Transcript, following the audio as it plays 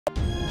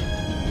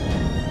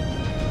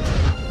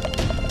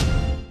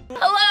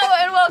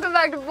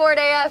back to Bored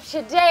AF.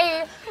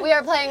 Today we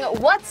are playing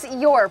What's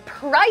Your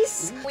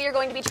Price? We are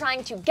going to be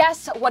trying to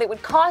guess what it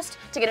would cost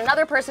to get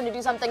another person to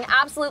do something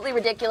absolutely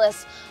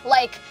ridiculous,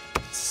 like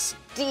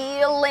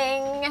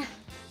stealing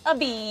a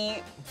bee.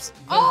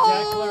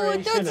 Oh,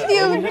 don't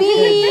steal a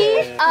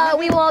bee!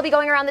 We will all be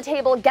going around the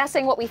table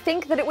guessing what we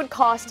think that it would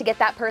cost to get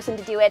that person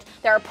to do it.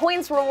 There are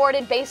points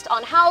rewarded based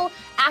on how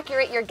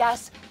accurate your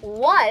guess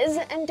was.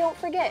 And don't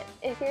forget,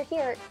 if you're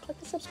here, click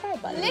the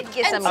subscribe button.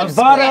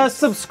 Avada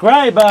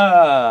subscriber!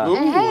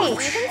 And hey,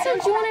 do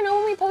you want to know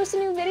when we post a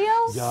new video?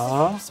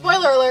 Yeah.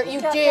 Spoiler alert, you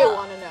do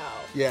want to know.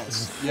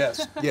 Yes,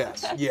 yes,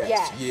 yes, yes,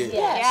 Yes.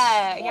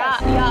 yes.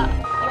 Yeah.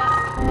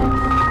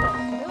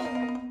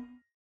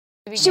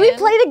 Should we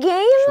play the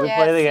game? Should we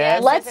play the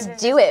game? Let's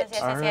do it.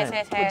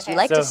 Yes. Would you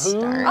like to So who-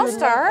 start? I'll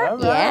start.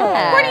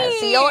 Yeah.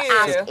 So you'll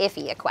ask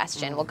Iffy a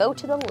question. We'll go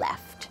to the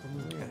left.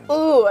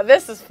 Ooh,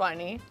 this is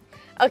funny.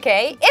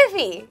 Okay,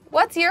 Iffy,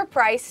 what's your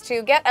price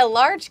to get a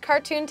large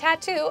cartoon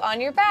tattoo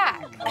on your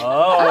back?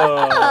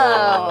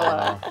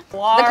 Oh.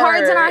 The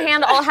cards in our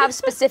hand all have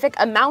specific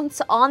amounts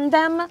on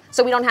them,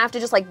 so we don't have to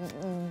just like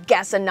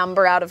guess a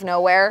number out of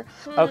nowhere.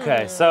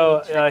 Okay,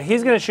 so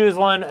he's gonna choose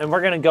one, and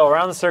we're gonna go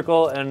around the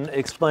circle and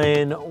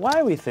explain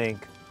why we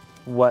think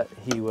why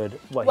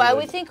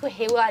we think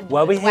he would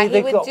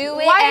do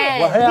it.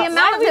 The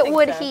amount of it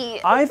would he?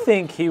 I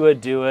think he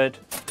would do it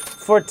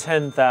for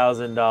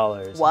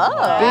 $10,000. Whoa.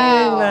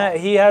 Being that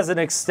he has an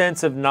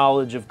extensive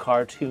knowledge of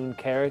cartoon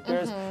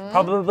characters,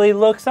 probably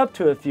looks up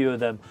to a few of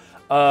them.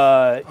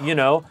 You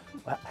know,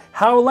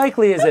 how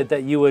likely is it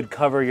that you would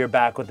cover your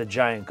back with a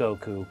giant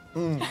Goku?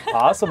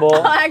 Possible.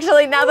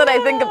 Actually, now that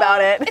I think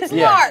about it, It's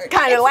large.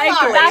 kind of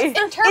likely. That's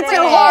interpreted It's a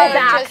whole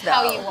back, just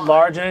how you though. want.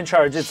 Large and in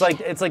charge. It's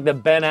like the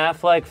Ben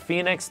Affleck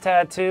Phoenix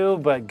tattoo,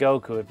 but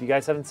Goku. If you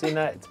guys haven't seen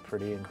that, it's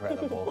pretty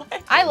incredible.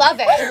 I love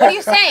it. What are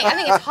you saying? I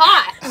think it's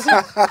hot.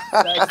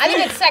 I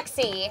think it's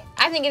sexy.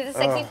 I think it's a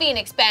sexy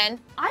phoenix, Ben.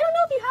 I don't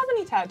know if you have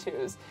any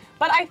tattoos,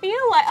 but I feel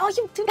like, oh,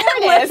 you do. There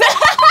it is.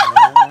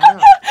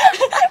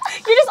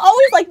 You're just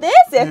always like this,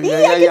 Iffy.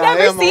 I can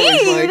never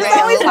see. You're just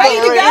always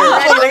ready to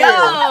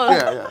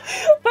go.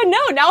 But no,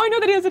 now I know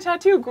that he has a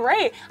tattoo.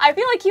 Great. I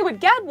feel like he would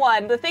get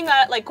one. The thing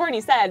that, like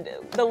Courtney said,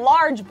 the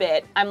large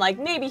bit, I'm like,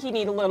 maybe he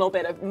need a little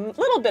bit of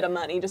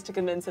money just to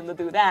convince him to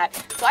do that.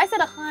 So I said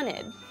 100.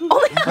 It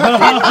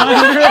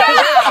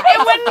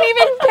wouldn't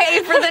even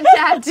pay for the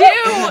tattoo.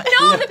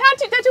 No, the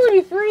tattoo would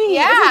be free.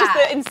 Yeah. This is just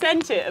the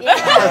incentive.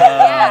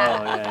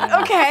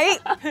 Okay.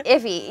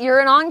 Iffy, you're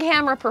an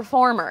on-camera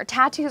performer.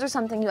 Tattoos are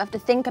something you have to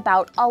think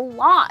about a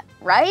lot,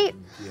 right?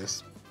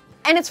 Yes.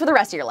 And it's for the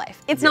rest of your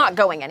life. It's not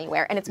going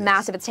anywhere, and it's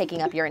massive. It's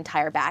taking up your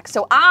entire back.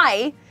 So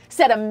I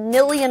said $1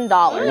 million.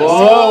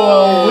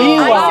 Whoa,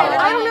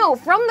 I don't know.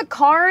 From the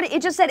card,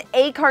 it just said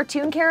a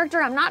cartoon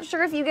character. I'm not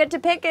sure if you get to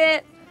pick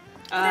it.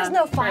 There's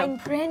no fine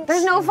print.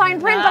 There's no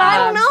fine print, but I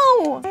don't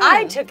know.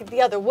 I took it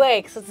the other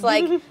way because it's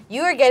like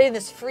you are getting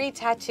this free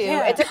tattoo.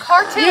 It's a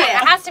cartoon. It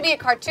has to be a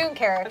cartoon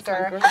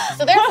character.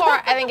 So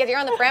therefore, I think if you're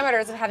on the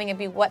parameters of having it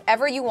be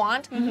whatever you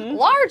want,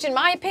 large, in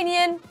my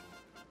opinion,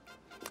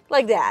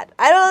 like that.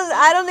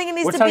 I don't think it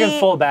needs We're to talking be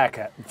full back.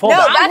 No, that's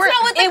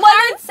not what the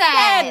card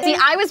said. See,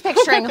 I was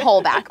picturing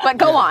whole back, but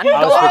go on.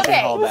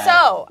 Okay,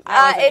 so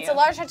it's a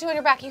large tattoo on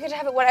your back. You could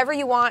have it whatever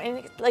you want,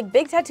 and like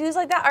big tattoos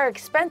like that are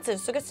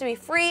expensive, so it gets to be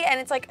free. And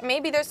it's like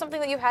maybe there's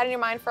something that you've had in your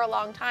mind for a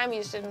long time,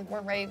 you just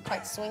weren't ready to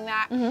quite swing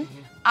that.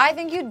 I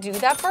think you'd do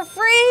that for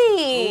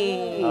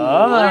free.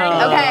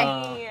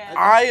 Okay.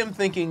 I am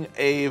thinking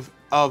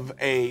of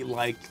a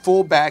like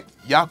full back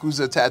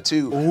Yakuza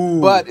tattoo,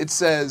 but it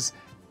says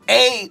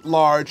a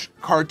large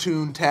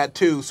cartoon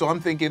tattoo. So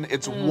I'm thinking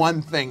it's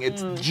one thing.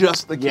 It's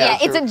just the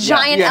character. Yeah, it's a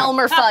giant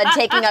Elmer Fudd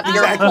taking up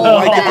your Exactly. whole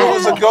Like if it back.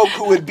 was a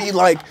Goku, it'd be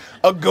like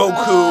a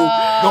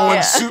Goku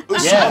going Super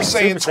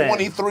Saiyan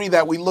 23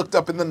 that we looked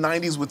up in the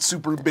 90s with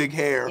super big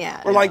hair.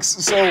 Or like,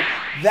 so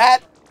that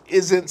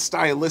isn't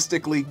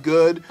stylistically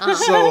good.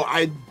 So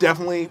I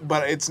definitely,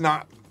 but it's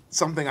not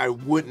something I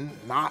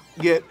wouldn't not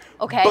get.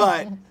 Okay.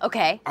 But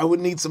I would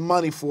need some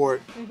money for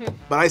it.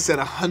 But I said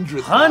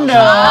 100,000. No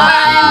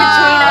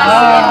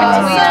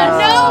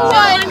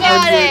one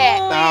got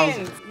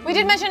it. We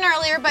did mention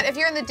earlier, but if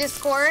you're in the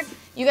Discord,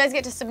 you guys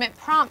get to submit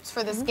prompts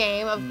for this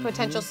game of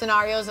potential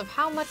scenarios of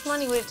how much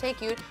money would it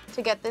take you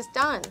to get this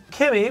done.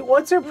 Kimmy,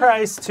 what's your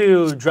price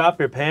to drop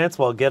your pants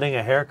while getting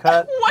a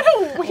haircut? What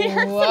a weird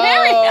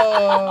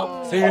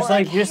scenario. So you're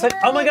just like,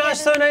 oh my gosh,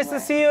 so nice to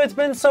see you. It's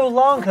been so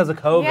long because of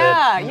COVID.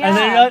 Yeah. And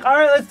then you're like, all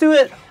right, let's do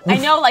it. I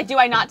know, like, do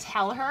I not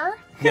tell her?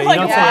 Yeah, you Like,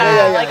 don't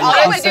yeah. say Like, that. all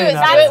I You would don't do say is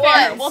nothing. do it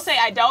once. We'll say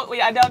I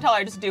don't tell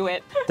her, just do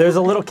it. There's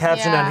a little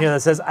caption down here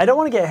that says, I don't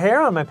want to get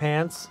hair on my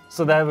pants.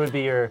 So that would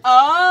be your...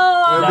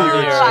 Oh, That'd be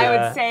your, I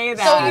would say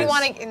that. So you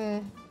want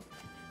to...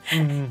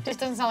 Just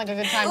doesn't sound like a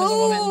good time as a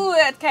woman. Ooh,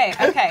 okay.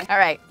 All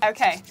right.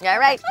 Okay. Yeah,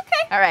 right.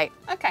 Okay. All right.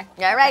 Okay.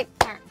 Yeah, right.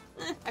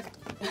 Okay.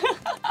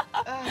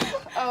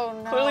 Oh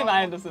no. Clearly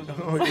my indecision.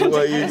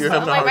 Well, you're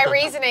having a hard My time.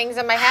 reasonings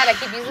in my head, I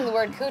keep using the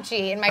word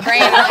coochie in my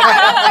brain. I'm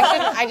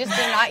like, I just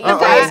do not use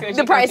that.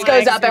 The price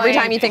goes up every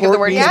time you think of the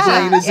word Courtney's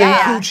brain is in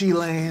Yeah. coochie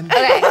land.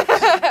 Okay.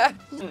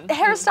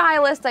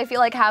 Hairstylists, I feel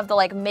like, have the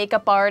like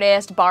makeup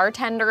artist,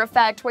 bartender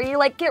effect where you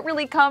like get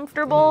really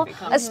comfortable,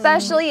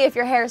 especially if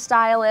your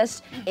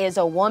hairstylist is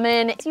a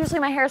woman. Usually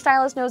my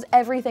hairstylist knows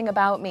everything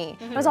about me.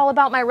 It's all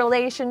about my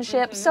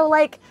relationship. So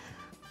like,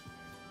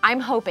 I'm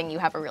hoping you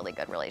have a really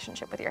good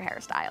relationship with your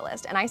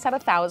hairstylist. And I said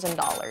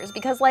 $1,000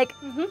 because like,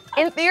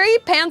 in theory,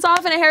 pants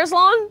off in a hair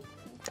salon,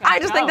 I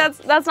just think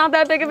that's not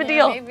that big of a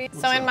deal. Maybe.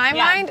 So in my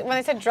mind, when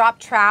they said drop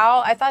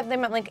trowel, I thought they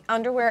meant like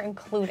underwear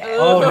included.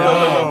 Oh no.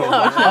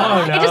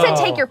 Oh no. It just said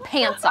take your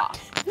pants off.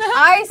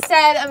 I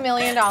said $1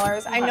 million.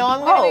 I know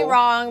I'm gonna be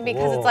wrong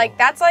because it's like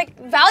that's like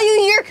value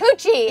your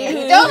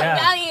coochie. Don't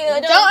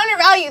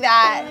undervalue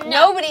that.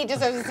 Nobody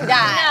deserves to see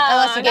that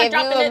unless you gave you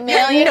 $1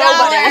 million.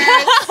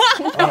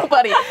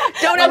 Nobody.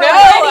 Don't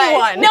undervalue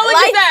anyone. No one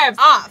deserves.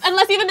 Off.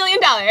 Unless you have $1 million.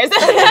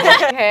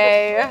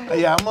 Okay.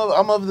 Yeah,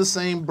 I'm of the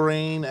same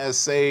brain as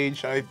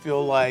Saige. I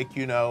feel like,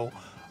 your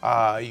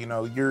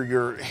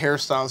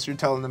hairstylist, you're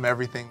telling them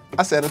everything.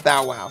 I said a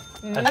thou wow.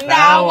 A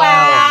thou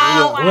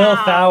wow. Lil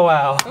thou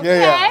wow.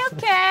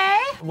 Okay.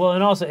 Well,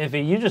 and also, if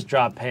you just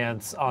drop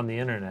pants on the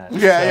internet.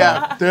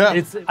 Yeah.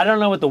 It's I don't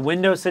know what the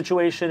window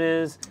situation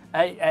is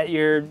at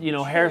your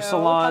hair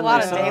salon. A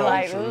lot of There's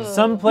daylight.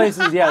 Some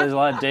places, there's a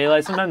lot of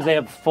daylight. Sometimes they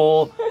have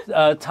full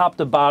top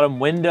to bottom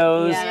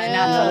windows. Yeah, There's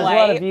natural a lot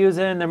of light. views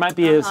in. There might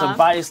be some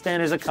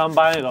bystanders that come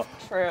by and go,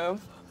 True.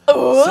 a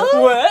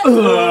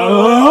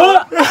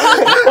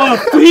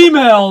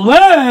female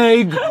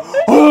leg.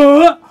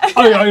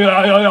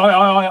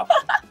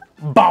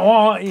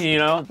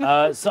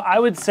 So I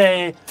would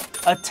say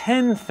a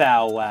 10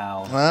 thou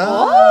wow.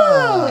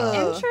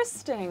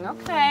 Interesting.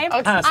 Okay.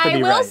 Has to I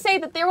be will right. say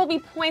that there will be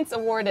points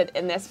awarded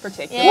in this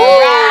particular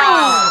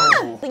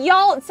round.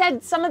 Y'all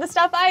said some of the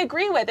stuff I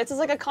agree with. It's just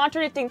like a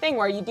contradicting thing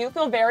where you do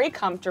feel very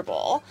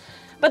comfortable.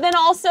 But then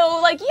also,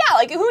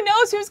 who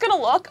knows who's gonna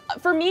look?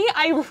 For me,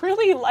 I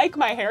really like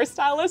my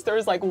hairstylist.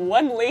 There's like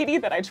one lady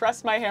that I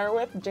trust my hair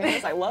with.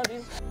 James, I love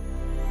you.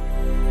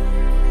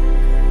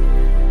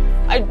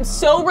 I'm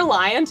so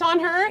reliant on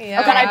her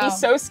that I'd be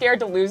so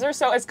scared to lose her.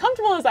 So as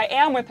comfortable as I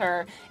am with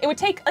her, it would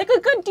take like a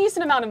good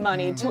decent amount of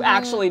money to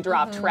actually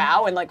drop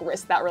trow and like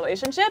risk that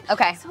relationship.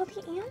 Okay. So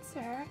the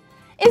answer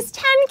is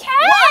 10K.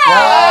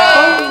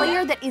 The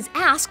player that is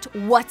asked,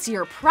 what's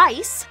your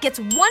price, gets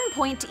 1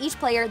 point to each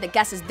player that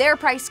guesses their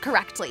price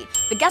correctly.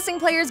 The guessing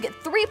players get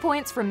 3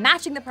 points for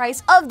matching the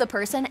price of the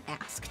person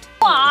asked.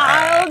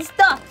 Wild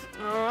stuff.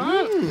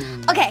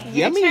 Okay.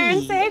 Yummy. Your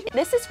turn, Saige.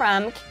 This is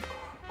from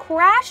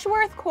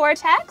Crashworth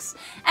Cortex.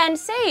 And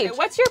Saige,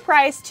 what's your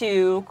price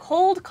to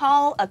cold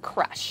call a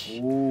crush?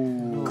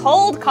 Ooh.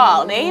 Cold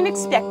call. They ain't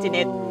expecting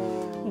it.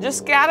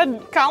 Just gotta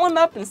call him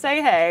up and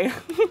say hey.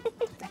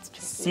 That's true.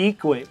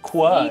 Secret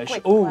quash.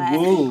 Secret Ooh,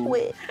 quash.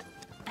 woo.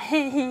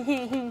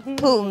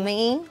 Who,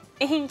 me?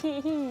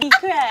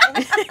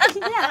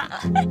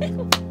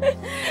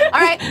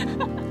 All right.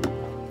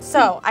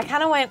 So I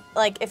kind of went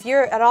like, if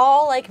you're at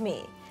all like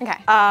me,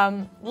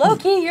 low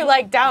key, you're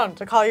like down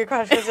to call your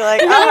crush because you're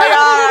like, oh my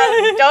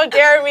god, don't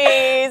dare me,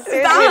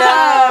 seriously,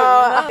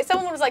 no. If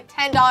someone was like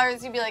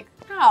 $10, you'd be like,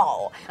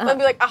 no. But it'd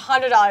be like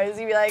 $100,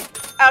 you'd be like,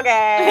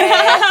 okay.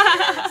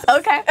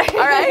 Okay,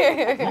 all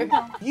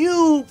right.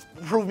 You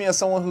prove me as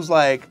someone who's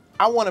like,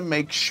 I want to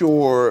make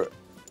sure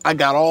I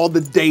got all the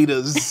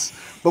datas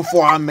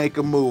before I make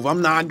a move.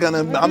 I'm not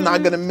gonna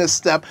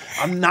misstep.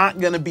 I'm not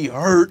gonna be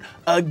hurt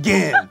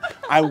again.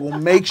 I will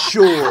make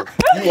sure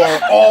you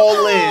are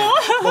all in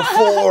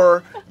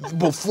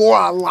before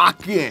I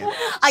lock in.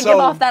 I give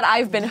off that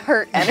I've been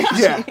hurt energy.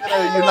 Yeah,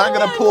 you're not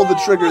gonna pull the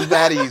triggers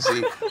that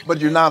easy, but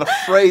you're not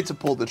afraid to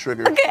pull the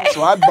trigger. Okay.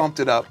 So I bumped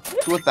it up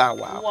to a thou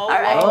wow. All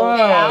right.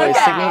 Oh,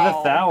 sticking with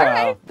the thou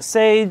wow.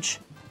 Saige,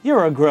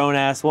 you're a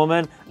grown-ass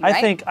woman.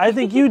 Right. I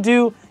think you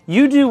do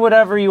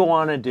whatever you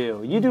want to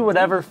do. You do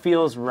whatever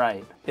feels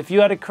right. If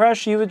you had a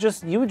crush, you would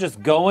just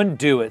go and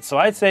do it. So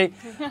I'd say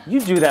you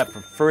do that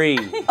for free.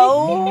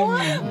 Oh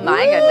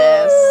my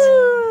goodness.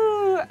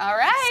 All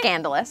right.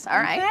 Scandalous. All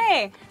right.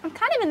 Okay. I'm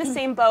kind of in the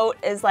same boat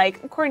as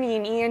like Courtney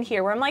and Ian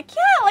here, where I'm like, yeah,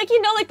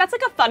 that's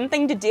like a fun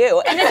thing to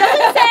do. And it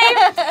doesn't say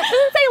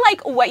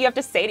like what you have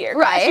to say to your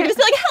crush. Right. You just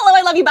be like, hello,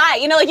 I love you, bye.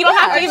 You know, like you don't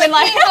have to even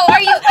like, Oh,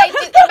 are you?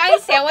 Am I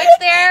a sandwich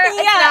there? It's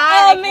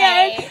not, oh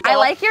man. okay. I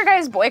like your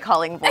guys' boy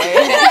calling voice.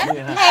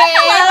 Yeah.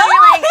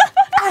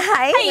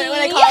 Hi.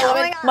 When I call a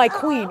woman, my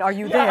queen, are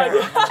you there?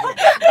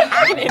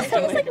 It's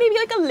like maybe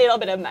like a little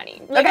bit of money,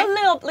 like Okay. a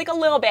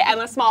little bit, and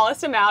the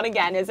smallest amount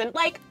again isn't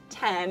like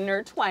 10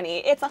 or 20.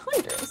 It's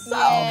 100. So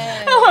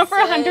I went for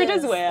 100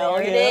 as well.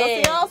 There it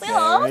is.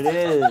 There it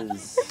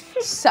is.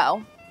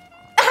 So,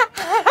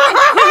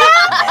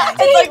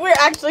 It's like we're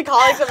actually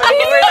calling somebody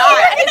and we're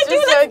not. It's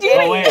just so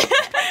cute.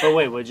 But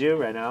wait, would you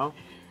right now?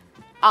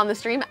 on the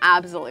stream,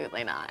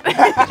 absolutely not. Damn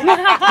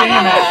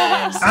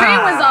it.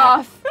 Stream was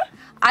off.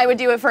 I would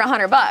do it for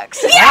 $100.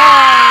 Yeah!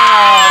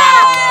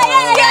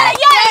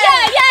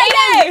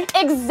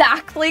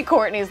 exactly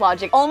Courtney's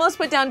logic. Almost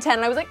put down 10,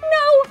 and I was like,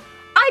 no,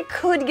 I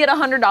could get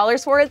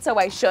 $100 for it, so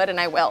I should, and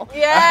I will.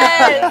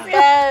 Yes,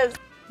 yes.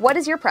 What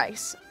is your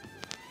price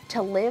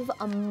to live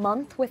a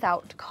month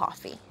without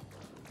coffee?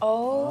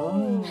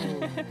 Oh.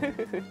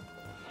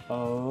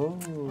 Oh.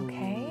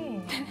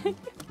 Okay.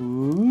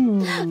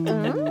 Ooh.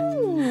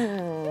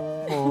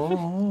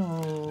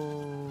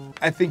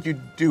 I think you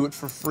do it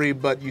for free,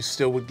 but you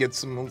still would get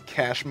some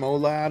cash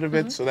mola out of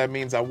it. So that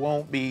means I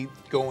won't be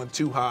going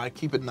too high,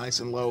 keep it nice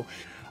and low.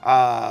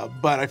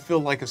 But I feel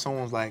like if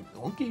someone's like,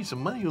 I'll give you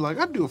some money, you're like,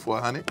 I'd do it for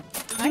 100.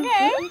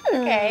 Okay.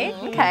 Okay.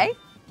 Okay.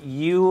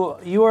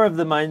 You are of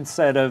the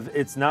mindset of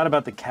it's not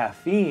about the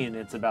caffeine,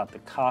 it's about the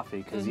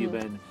coffee, because you've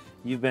been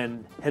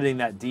hitting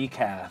that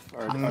decaf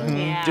or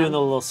doing the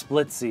little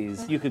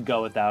splitsies. You could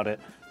go without it.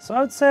 So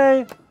I would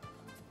say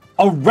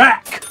a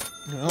rack.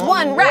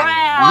 One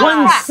rack.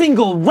 One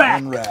single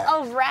rack. One rack.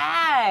 A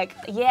rack.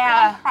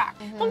 Yeah. I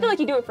don't feel like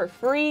you do it for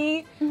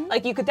free.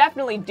 Like you could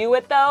definitely do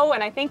it though,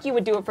 and I think you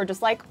would do it for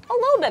just like a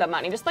little bit of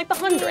money, just like the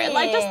 100,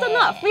 like just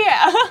enough.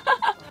 Yeah.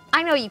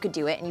 I know you could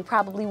do it, and you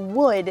probably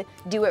would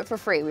do it for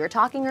free. We were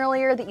talking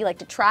earlier that you like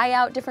to try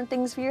out different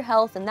things for your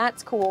health, and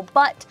that's cool,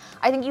 but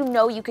I think you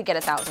know you could get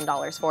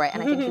 $1,000 for it,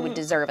 and I think you would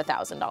deserve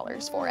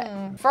 $1,000 for it.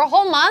 For a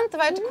whole month, if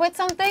I had to quit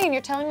something and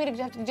you're telling me to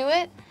have to do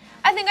it,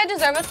 I think I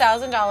deserve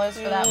 $1,000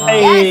 for that month.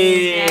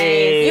 Hey.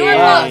 Yes. You were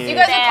close. You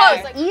guys are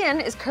close. Like, Ian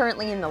is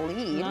currently in the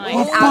lead. Nice.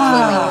 He's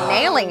absolutely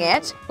nailing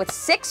it with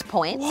 6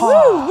 points.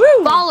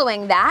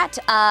 Following that,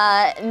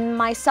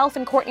 myself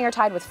and Courtney are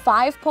tied with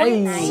 5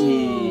 points.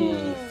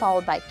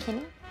 Followed by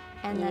Kimmy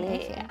and then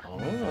Iffy.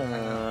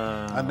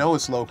 I know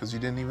it's low because you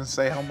didn't even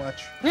say how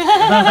much. You know,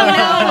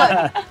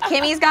 look,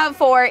 Kimmy's got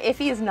 4.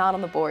 Iffy is not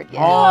on the board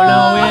yet. Oh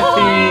no,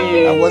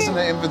 Iffy! That wasn't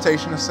an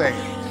invitation to say it.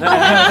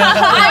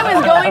 I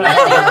was going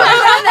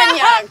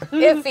to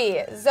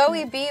Iffy,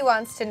 Zoe B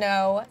wants to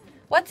know,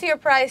 what's your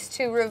price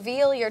to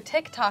reveal your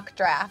TikTok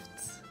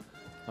drafts?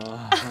 Oh,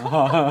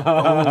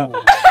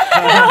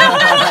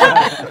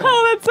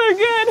 that's so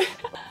good.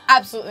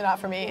 Absolutely not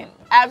for me.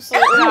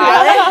 Absolutely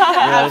not.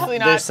 Absolutely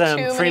not. There's some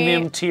Too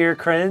premium many, tier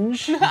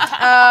cringe.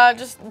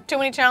 just too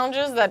many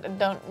challenges that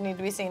don't need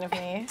to be seen of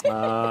me.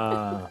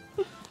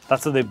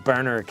 That's what the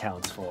burner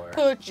account's for.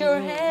 Put your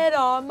head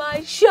on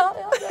my shoulder.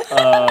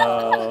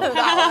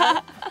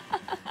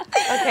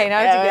 Okay,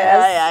 now it's a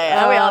guess.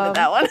 Yeah, we all did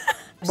that one.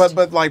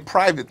 But like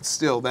private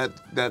still,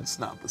 that's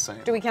not the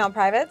same. Do we count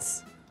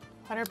privates?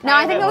 No,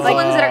 I think those are the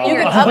ones that are in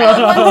your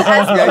Upload ones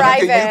as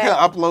private. You can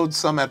upload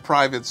some at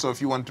private, so if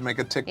you wanted to make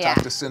a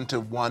TikTok to send to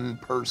one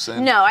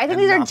person. No, I think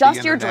these are not just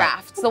the your internet.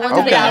 drafts. The ones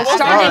Okay. that you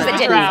started but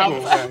didn't Right.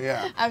 finish. Cool.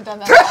 Yeah. I've done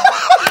that.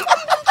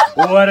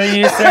 What are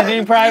you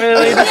sending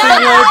privately to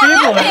singular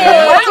people?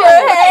 Put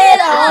your head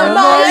on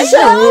my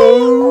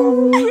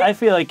shoulder. I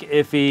feel like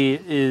Iffy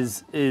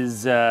is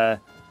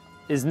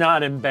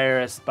not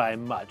embarrassed by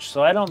much,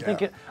 so I don't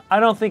think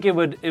it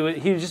would. He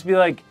would just be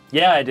like,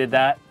 yeah, I did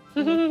that.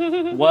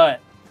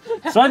 What?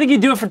 So I think he'd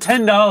do it for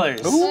 $10.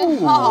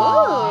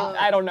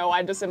 I don't know.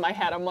 I just in my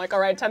head, I'm like, all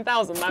right,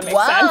 10,000. That makes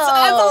Whoa, sense.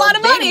 That's a lot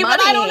of big money, but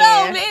I don't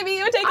know. money. Maybe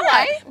you would take All a lot.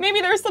 right. Maybe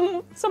there's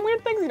some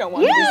weird things you don't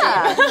want to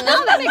Yeah, do.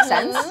 no, that makes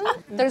sense.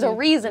 There's a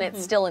reason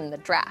it's still in the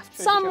draft.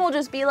 Some will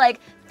just be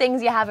like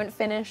things you haven't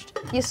finished.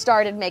 You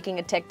started making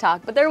a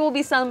TikTok, but there will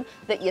be some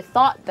that you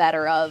thought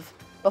better of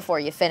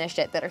before you finished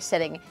it that are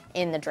sitting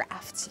in the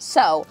drafts.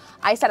 So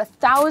I said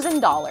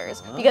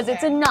 $1,000 because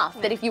it's enough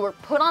that if you were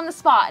put on the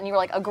spot and you were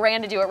like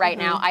 $1,000 to do it right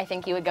now, I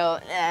think you would go, all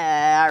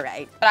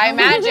right. But I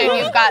imagine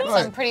you've got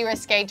some pretty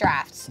risque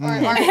drafts, or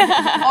even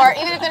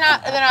if they're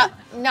not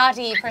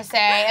naughty per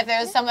se. If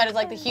there's some that is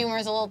like the humor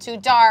is a little too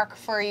dark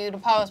for you to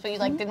post, but you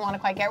like didn't want to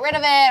quite get rid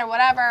of it or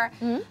whatever.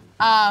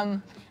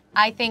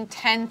 I think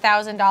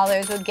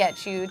 $10,000 would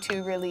get you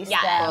to release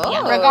them,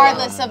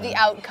 regardless of the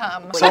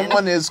outcome.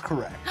 Someone is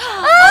correct.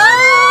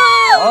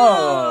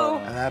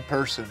 And that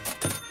person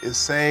is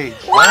Saige.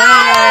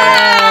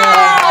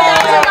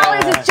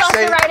 $1,000 is just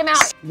the right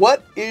amount.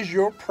 What is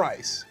your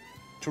price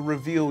to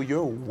reveal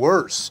your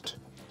worst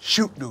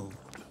shoot dude?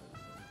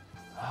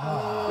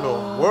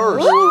 The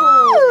worst.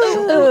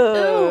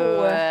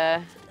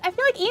 I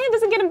feel like Ian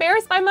doesn't get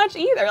embarrassed by much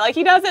either. Like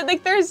he doesn't,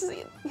 like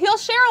he'll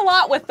share a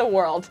lot with the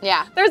world.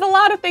 Yeah. There's a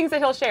lot of things that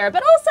he'll share.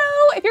 But also,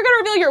 if you're gonna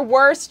reveal your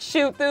worst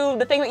shoot through,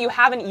 the thing that you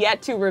haven't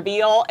yet to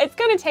reveal, it's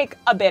gonna take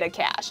a bit of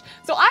cash.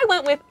 So I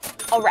went with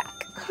a rack.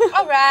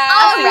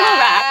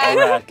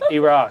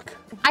 Iraq.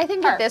 I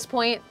think at this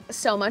point,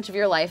 so much of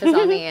your life is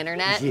on the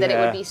internet that it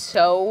would be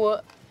so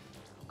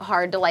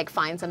hard to like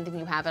find something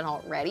you haven't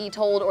already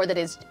told or that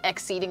is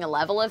exceeding a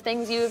level of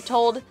things you've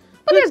told.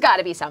 But there's got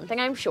to be something,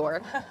 I'm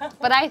sure.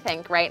 But I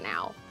think right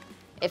now,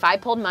 if I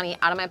pulled money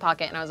out of my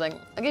pocket and I was like,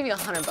 I'll give you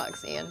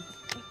 $100, Ian.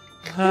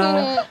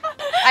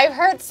 I've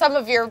heard some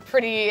of your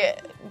pretty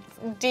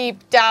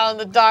deep down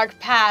the dark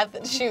path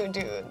and shoot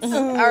dudes.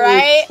 All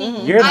right?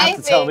 You're gonna have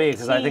to tell me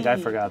because I think I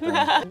forgot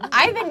that.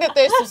 I think that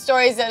there's some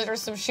stories that are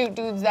some shoot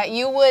dudes that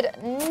you would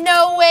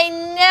no way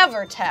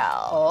never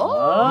tell.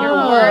 Oh. Your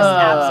worst,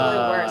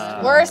 absolute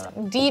worst. Worst,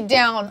 deep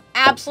down,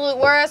 absolute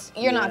worst,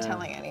 you're not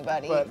telling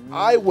anybody. But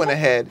I went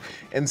ahead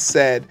and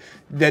said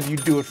that you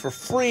do it for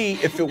free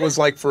if it was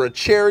like for a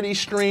charity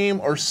stream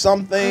or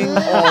something, or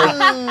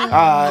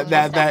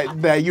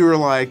that you're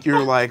like,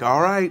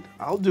 all right,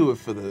 I'll do it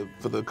for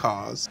the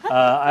cause.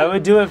 I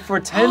would do it for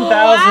 $10,000. No one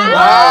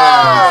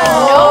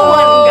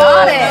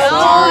got it.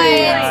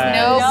 Sorry.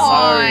 No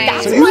point.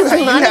 That's So much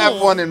money. you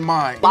have one in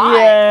mind.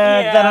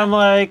 Yeah, then I'm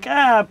like,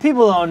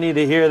 people don't need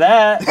to hear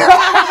that.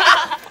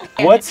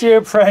 What's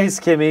your price,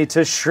 Kimmy,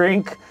 to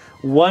shrink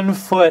 1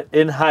 foot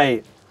in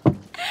height? So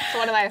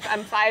what am I?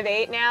 I'm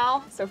 5'8"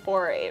 now, so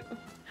 4'8".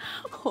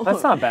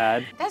 That's not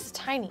bad. That's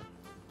tiny.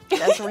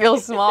 That's real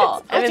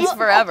small, and it's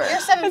forever. You're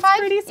 7'5"?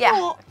 Pretty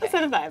small. Yeah.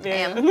 7'5",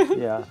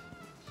 yeah.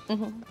 Yeah.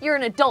 You're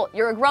an adult.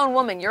 You're a grown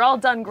woman. You're all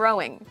done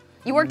growing.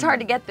 You worked hard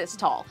to get this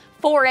tall.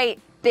 4'8",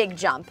 big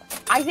jump.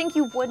 I think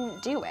you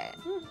wouldn't do it.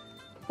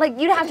 Like,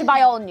 you'd have to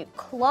buy all new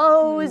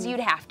clothes. You'd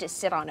have to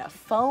sit on a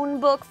phone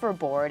book for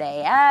bored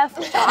AF.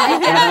 Sometimes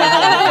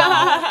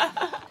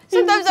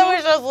I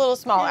wish I was a little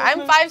smaller.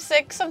 I'm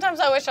 5'6". Sometimes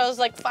I wish I was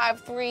like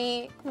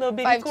 5'3", Little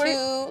baby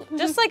 5'2",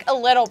 just like a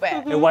little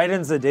bit. It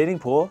widens the dating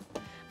pool.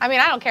 I mean,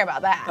 I don't care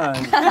about that. But,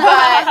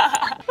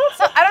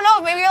 so I don't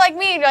know, maybe you're like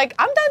me, you're like,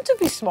 I'm down to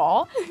be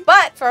small,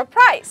 but for a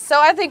price.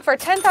 So I think for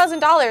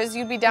 $10,000,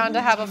 you'd be down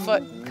to have a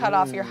foot cut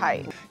off your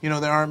height. You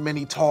know, there aren't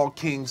many tall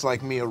kings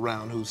like me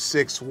around who's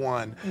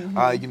 6'1",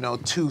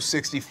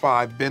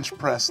 265, bench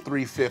press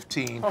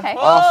 315,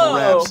 off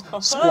reps,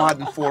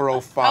 squatting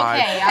 405,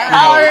 Okay,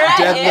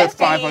 deadlift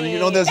 500. You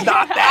know, there's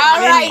not that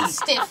many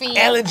Stiffy.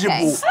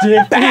 eligible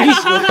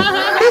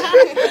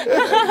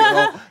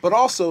but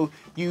also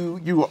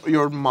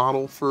you're a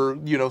model for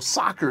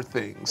soccer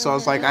things. So I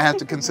was like, I have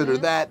to consider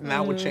that, and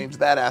that would change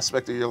that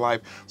aspect of your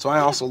life. So I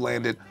also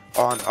landed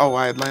on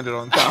I had landed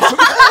on 1,000.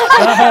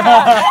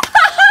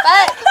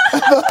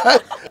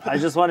 I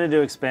just wanted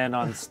to expand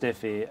on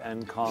Stiffy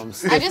and call him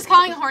Stiffy. I'm just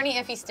calling horny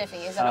iffy stiffy.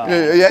 Is that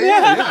okay?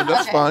 Yeah,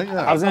 that's fine.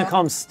 Yeah. I was gonna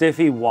call him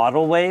Stiffy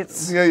Waddle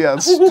Weights. Yeah,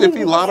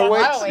 stiffy lotto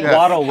weights. Yeah.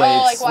 Waddle Oh,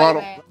 Weights. like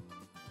waddle weight.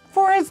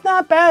 4'8's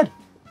not bad.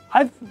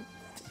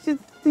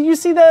 You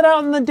see that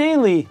out in the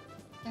daily.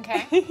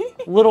 Okay.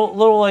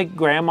 Little like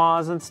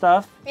grandmas and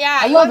stuff. Yeah,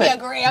 I you love want to be it. a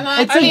grandma.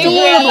 It's I mean,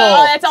 adorable.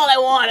 Oh, that's all I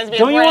want is be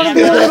Don't you want to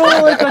be a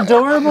little like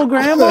adorable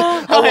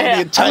grandma? I want to be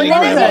a tiny When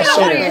grandma. you're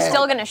older, shit. you're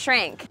still gonna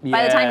shrink.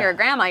 By the Yeah. time you're a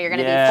grandma, you're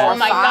gonna Yeah. be 4 Oh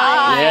my 5.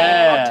 God.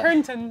 Yeah. I'll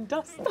turn to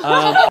dust.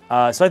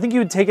 So I think you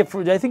would take it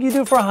for. I think you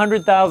do it for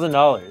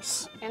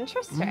 $100,000.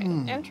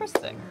 Interesting.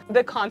 Interesting.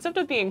 The concept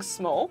of being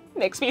small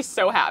makes me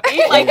so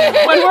happy. Like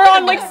when we're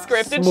on like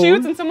scripted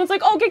shoots and someone's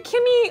like, "Oh, get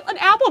Kimmy an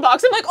apple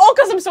box." I'm like, "Oh,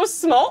 because I'm so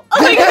small."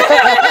 Like,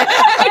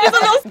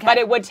 But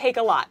it would take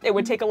a lot. It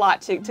would take a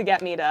lot to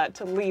get me to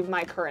leave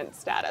my current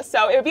status.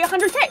 So it would be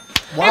 100K.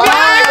 Wow.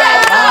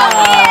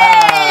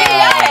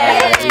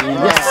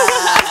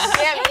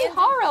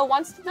 Hara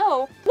wants to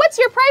know, what's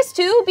your price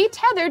to be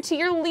tethered to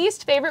your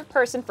least favorite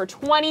person for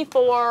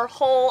 24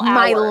 whole hours?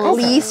 My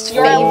least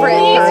Your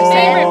favorite least person.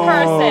 favorite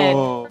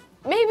person.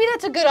 Maybe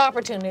that's a good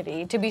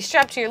opportunity to be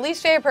strapped to your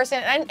least favorite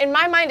person. And in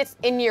my mind, it's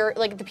in your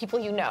the people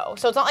you know.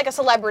 So it's not like a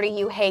celebrity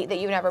you hate that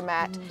you've never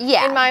met.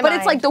 Yeah, in my but mind.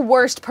 it's like the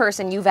worst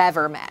person you've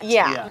ever met.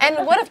 Yeah.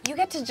 And what if you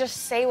get to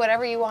just say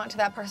whatever you want to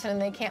that person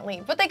and they can't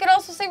leave? But they could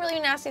also say really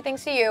nasty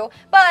things to you.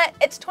 But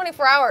it's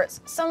 24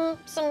 hours. Some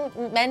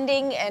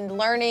mending and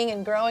learning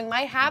and growing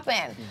might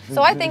happen.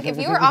 So I think if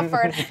you were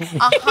offered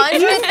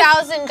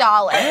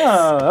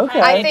 $100,000,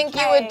 okay. I think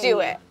you would do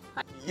it.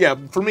 Yeah,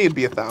 for me it'd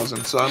be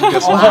 1,000. So I'm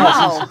guessing.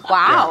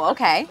 Wow,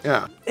 okay.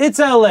 Yeah. It's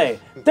LA.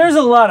 There's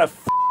a lot of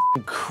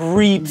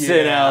creeps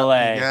in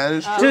LA. Yeah,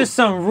 that's true. Just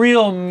some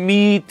real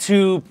Me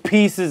Too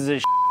pieces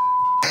of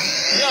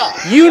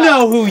You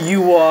know who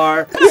you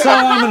are, so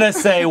I'm gonna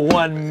say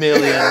 $1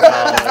 million.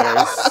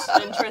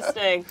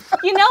 Interesting.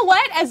 You know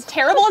what? As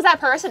terrible as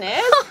that person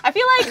is, I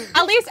feel like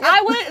at least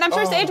I would, and I'm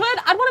sure Saige would,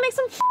 I'd want to make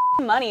some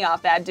money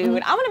off that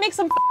dude. I'm gonna make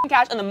some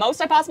cash, and the most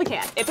I possibly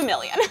can. It's $1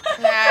 million.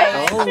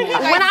 Nice.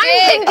 When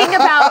I'm thinking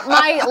about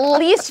my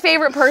least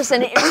favorite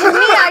person, to me,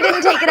 I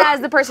didn't take it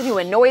as the person who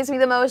annoys me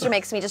the most or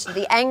makes me just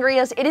the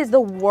angriest. It is the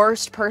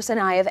worst person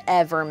I have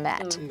ever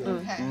met.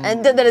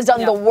 And that has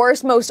done the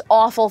worst, most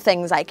awful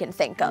things I can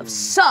think of.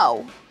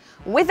 So,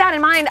 with that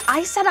in mind,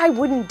 I said I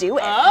wouldn't do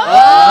it.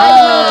 I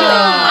wouldn't do it.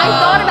 I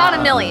thought about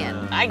 $1 million.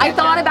 I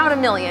thought about $1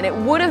 million. It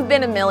would have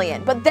been $1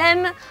 million. But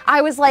then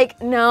I was like,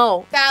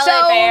 no.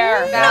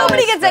 Fair.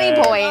 Nobody gets any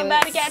points.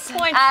 Nobody gets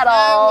points. At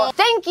all.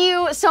 Thank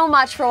you so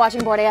much for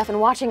watching Bored AF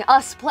and watching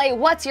us play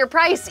What's Your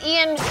Price?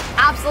 Ian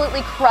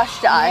absolutely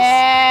crushed us.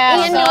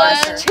 Yeah, Ian knew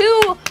us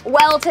too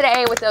well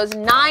today with those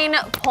 9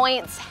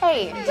 points.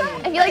 Hey,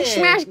 if you like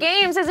Smash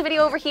Games, there's a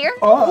video over here.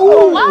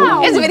 Oh,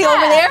 Wow. There's a video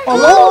over there.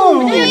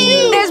 Oh.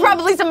 There's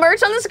probably some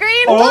merch on the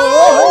screen.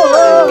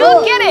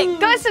 Go get it.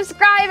 Go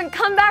subscribe and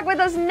come back with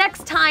us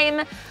next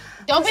time.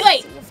 Don't be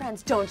late. See your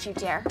friends. Don't you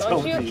dare.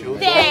 Don't you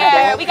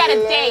dare. We got a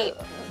date.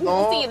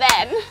 We'll see you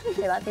then.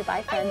 Okay, love you.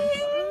 Bye, friends.